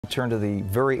Turn to the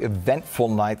very eventful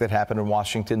night that happened in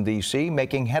Washington, D.C.,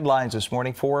 making headlines this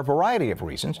morning for a variety of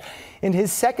reasons. In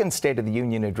his second State of the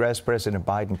Union address, President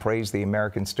Biden praised the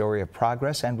American story of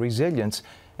progress and resilience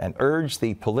and urged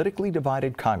the politically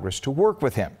divided Congress to work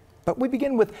with him. But we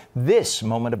begin with this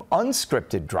moment of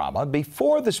unscripted drama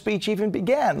before the speech even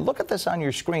began. Look at this on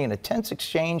your screen, a tense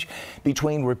exchange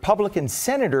between Republican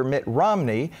Senator Mitt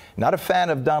Romney, not a fan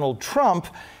of Donald Trump,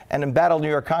 and embattled New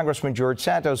York Congressman George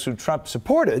Santos, who Trump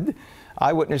supported.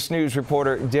 Eyewitness News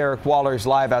reporter Derek Waller is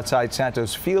live outside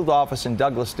Santos' field office in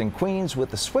Douglaston, Queens, with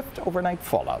the swift overnight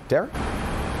fallout. Derek?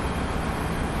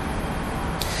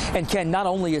 And Ken, not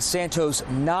only is Santos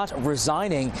not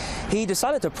resigning, he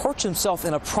decided to perch himself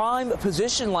in a prime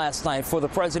position last night for the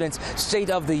president's State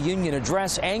of the Union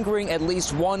address, angering at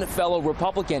least one fellow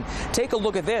Republican. Take a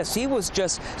look at this. He was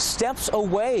just steps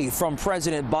away from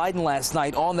President Biden last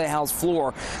night on the House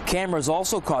floor. Cameras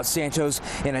also caught Santos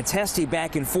in a testy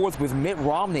back and forth with Mitt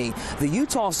Romney. The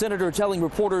Utah senator telling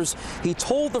reporters he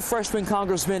told the freshman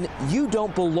congressman, "You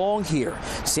don't belong here."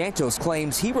 Santos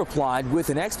claims he replied with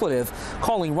an expletive,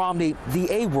 calling Romney the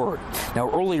A word. Now,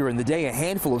 earlier in the day, a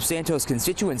handful of Santos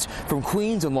constituents from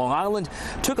Queens and Long Island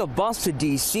took a bus to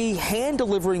D.C.,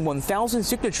 hand-delivering 1,000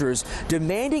 signatures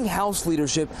demanding House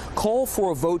leadership call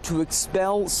for a vote to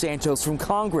expel Santos from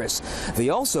Congress. They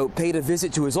also paid a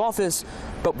visit to his office,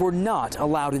 but were not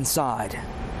allowed inside.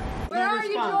 Where are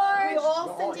you, George? We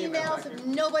all sent emails.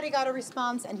 Nobody got a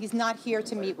response, and he's not here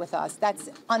to meet with us. That's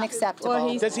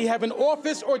unacceptable. Does he have an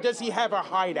office or does he have a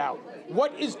hideout?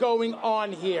 What is going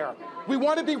on here? We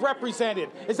want to be represented.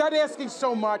 Is that asking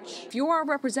so much? If you are a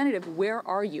representative, where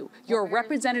are you? You're a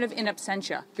representative in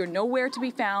absentia. You're nowhere to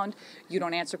be found. You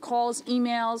don't answer calls,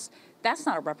 emails. That's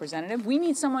not a representative. We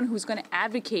need someone who's going to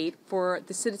advocate for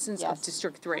the citizens of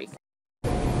District 3.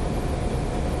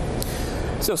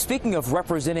 So speaking of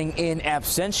representing in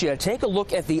absentia, take a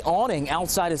look at the awning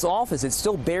outside his office. It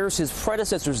still bears his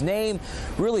predecessor's name,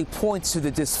 really points to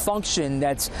the dysfunction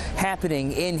that's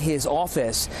happening in his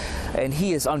office. And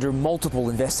he is under multiple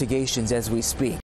investigations as we speak.